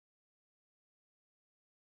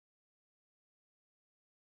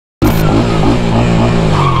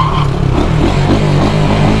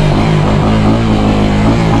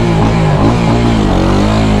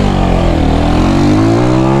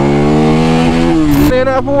you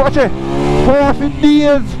know, watch it. Fire for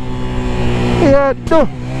days. Yeah, do.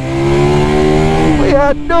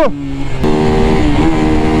 Yeah, do.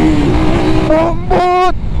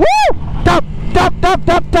 Boat. Woo! Tap, tap, tap,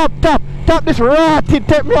 tap, tap, tap. Tap this rat. It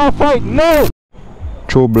take me off fight. No.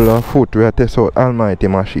 Trouble of foot. We test out almighty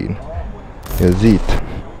machine. You see it.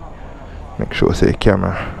 Make sure say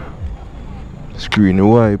camera. Screen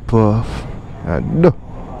wipe off. And do.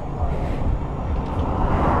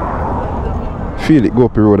 Feel it go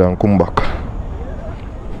up the road and come back.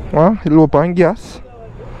 Well, it low on gas.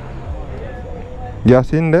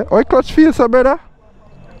 Gas in there. Oh, clutch feels so better.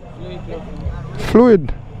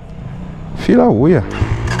 Fluid. Feel a weird.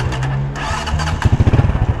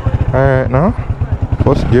 Alright now.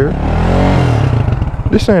 First gear.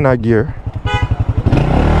 This ain't a gear.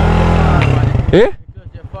 Eh?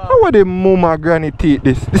 How would the mama granny teeth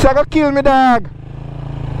this? This a gonna kill me, dog.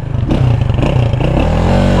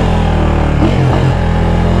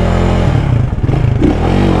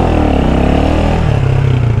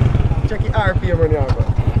 Check the RPM on the album.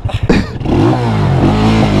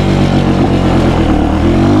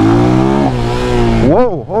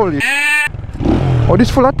 Whoa, holy. Oh, this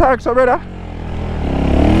full of torque, so brother.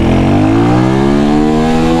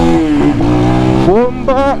 Boom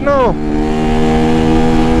back now.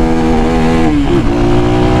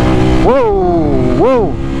 Whoa,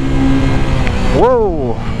 whoa,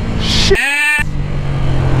 whoa, shit.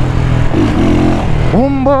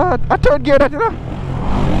 Boom back. A third gear that, you know.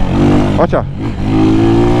 Watch out.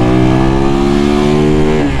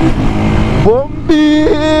 Boom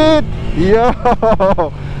beat. Yo,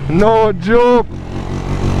 no joke.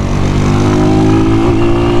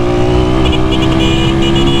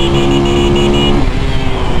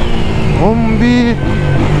 Boom beat.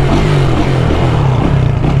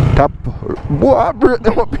 Tap. Boy, I break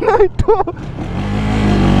them up in night too.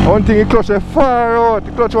 One thing, the clutch is far out.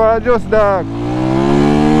 The clutch was just dark.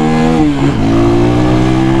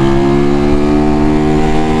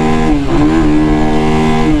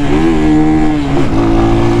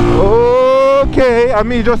 Okay, I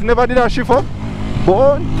mean just never did a shift up.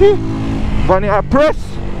 Bounty. Vanilla press.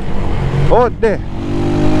 Out there.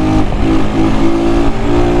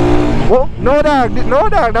 Oh, no dog,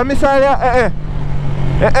 that missile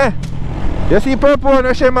You see purple on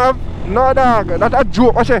the Shem have? No dog, that's a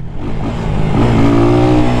joke, watch it.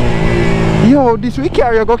 Yo, this we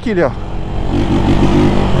carry go kill you.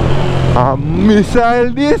 A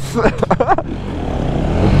missile this.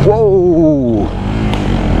 Whoa.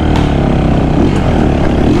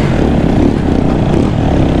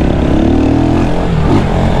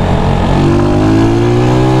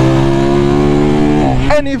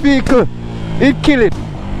 Any vehicle, it kill it.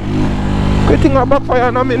 Good thing I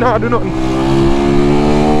backfire now, me nah do nothing.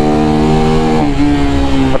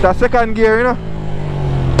 But a second gear, you know.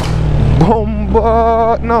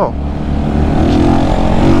 Bomba no.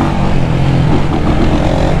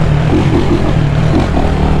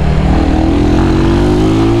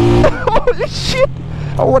 Holy shit!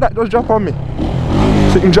 How would that just drop on me?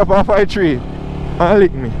 So you can drop off a tree and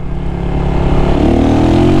lick me.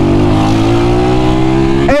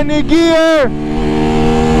 Any gear!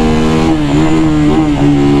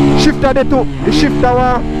 Shifter the two, the shifter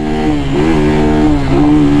one.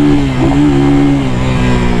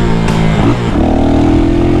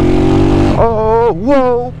 Oh,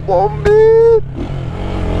 whoa, bombi!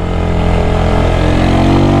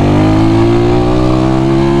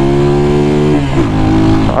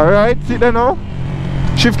 Alright, sit there now.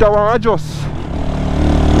 Shifter one adjust.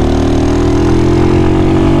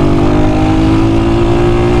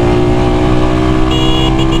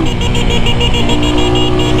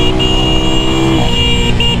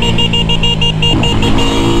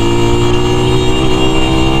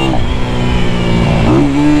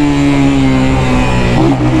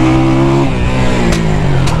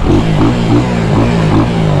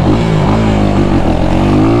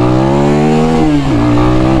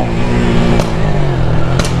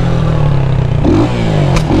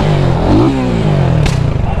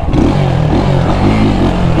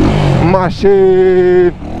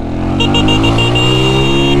 Machine!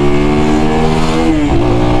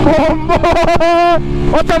 Bomba!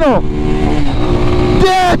 What's that now?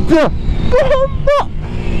 Dead! Bomba!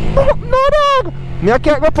 No dog! Me I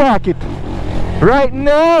can't go park it. Right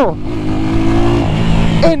now!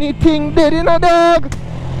 Anything dead in a dog!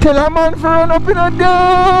 Tell a man for run up in a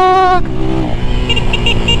dog!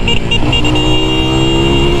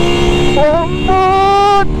 Bomba!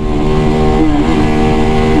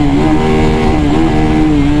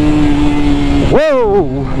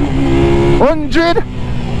 Whoa! 100!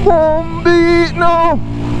 Bombi! No!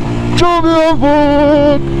 Jump! Come here,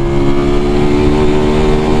 fuck!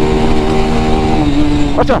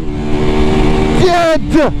 Watch out!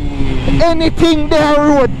 Dead! Anything there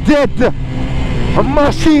road dead! A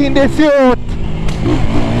machine this out!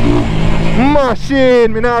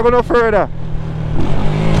 Machine! Me not go no further!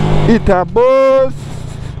 It a bus!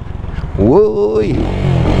 Whoa!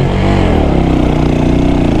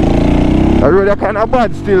 The road are kinda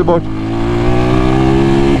bad still, but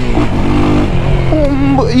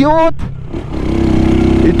youth!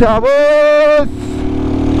 It a bus!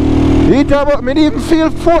 It a bus! Me didn't even feel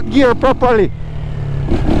foot gear properly!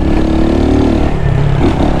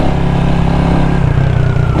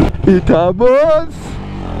 It a bus!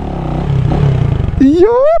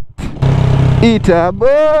 Youth! It a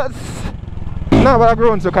bus! Now but I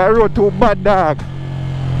grown so I road too bad, dog.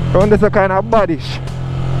 Round this a kind of baddish.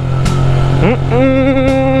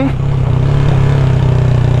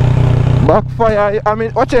 Backfire, I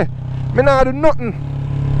mean, watch it. Me not do nothing.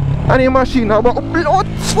 Any machine now, but blood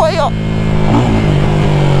fire.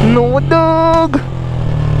 No dog.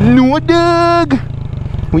 No dog.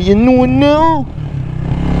 What you know now?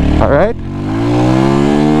 Alright.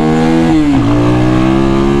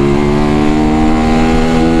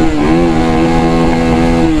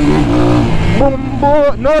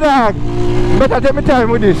 Bumbo, no dog. Better take me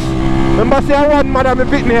time with this. Remember say I want mother me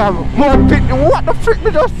pick me have. More pick me. What the frick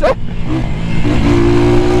me just say?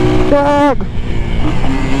 Dog.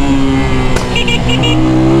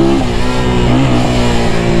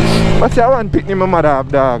 But say I want pick me my mother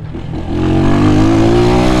have, dog.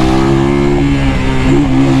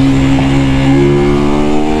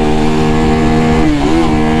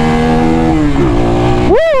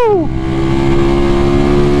 Woo!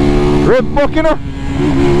 Red buck, you know.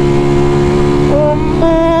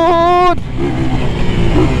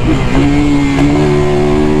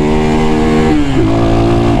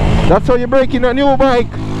 That's how you break in a new bike.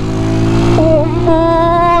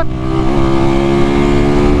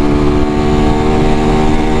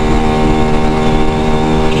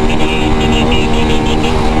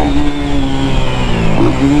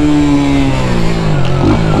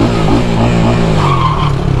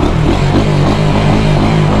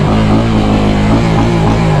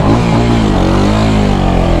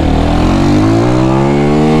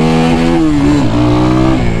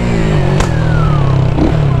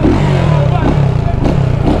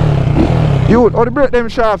 You would only break them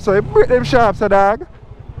sharps, so you break them sharps, so dog.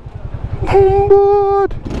 But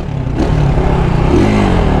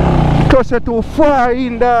cause you're too far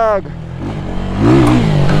in, dog.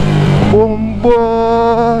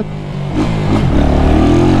 But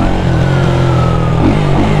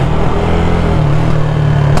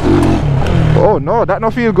oh no, that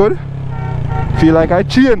don't feel good. Feel like I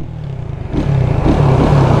chain.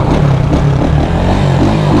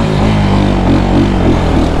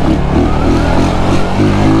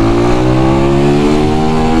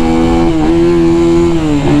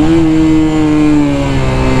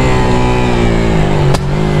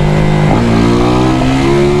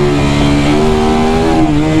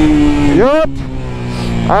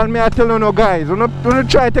 And me I tell you no guys, don't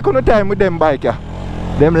try to take on the time with them bike, yeah.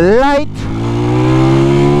 Them light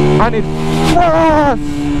and it fast.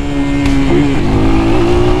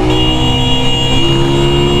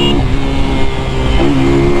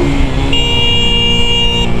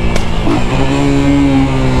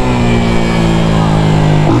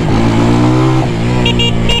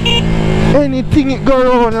 Anything it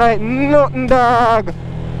go on like nothing, dog.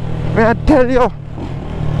 May I tell you.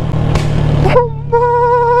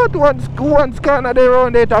 Once kind of there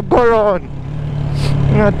on there to go around.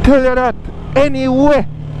 I tell you that anyway.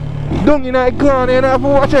 Don't in the corner and have to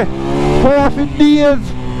watch it for half a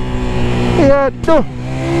days. Yeah, do.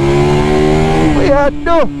 Yeah,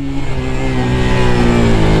 do.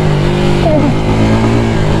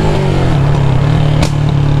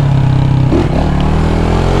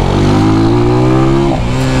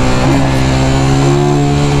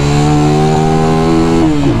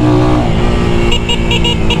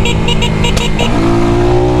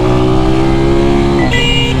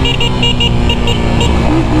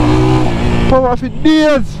 Power for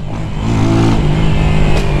days.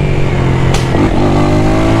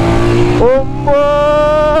 Oh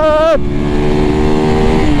man!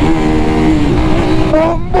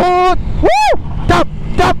 Oh man! Woo!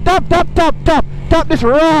 Tap this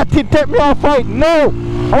ratty, take me off fight. No!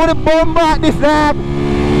 I wanna bombard this dog.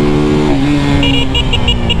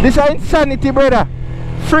 This is insanity, brother.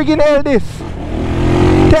 Friggin' hell this.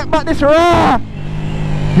 Take back this raw.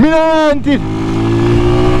 Me don't want it.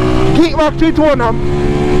 Kick back to it one.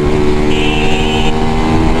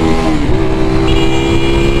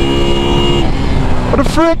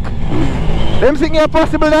 Frick! Them thing here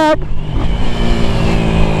possible, dog.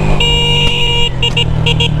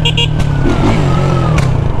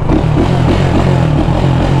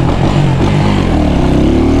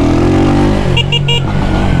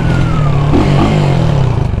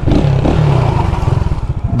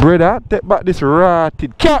 Brother, take back this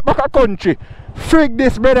rotted cat back a country. Frig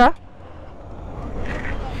this, brother.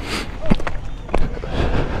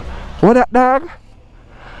 What that, dog?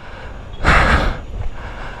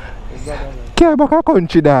 Cat back a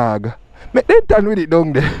country, dog. Make them turn with it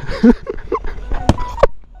down there.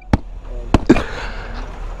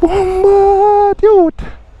 Bomba, dude.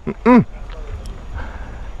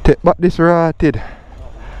 Take back this rotted.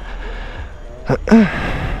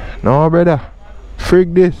 No, brother.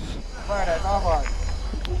 Frig this.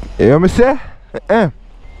 You hear me say?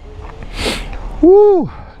 Woo!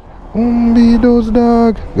 Be those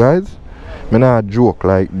dog. Guys, me not joke,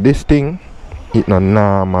 like this thing, it not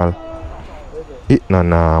normal. It not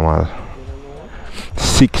normal.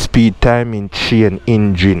 6-speed timing chain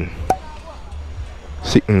engine.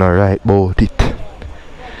 Sitting alright about it.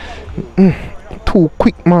 Too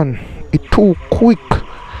quick, man. It too quick.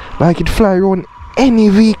 Like it fly around any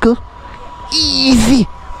vehicle. Easy.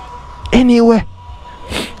 Anyway.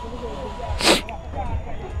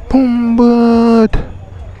 Boom, but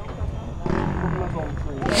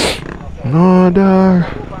no, dog.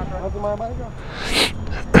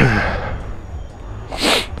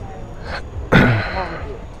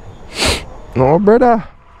 No, brother.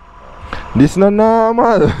 This not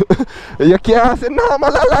normal. You can't say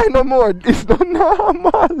normal line no more. This not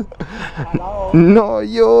normal. No,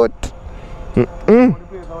 youth.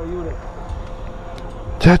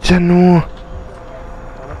 Chacha, no.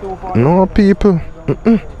 No, people.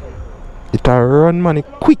 It a run money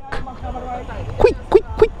quick. Quick.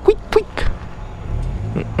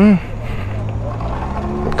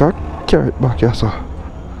 Got carry it back here, so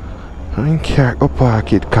I can't go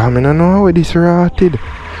park it, cause I don't know where this rotted.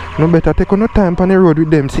 No better take on no time on the road with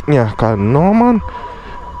them sitting here, cause no, man.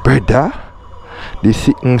 Brother, this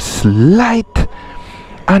sitting slight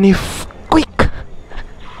and if quick.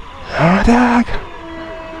 Oh, dog.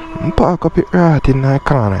 Park up it right in the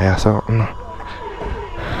corner here, so no.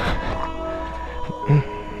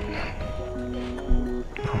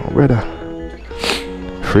 No, brother.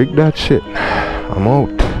 Freak that shit. I'm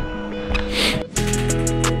out.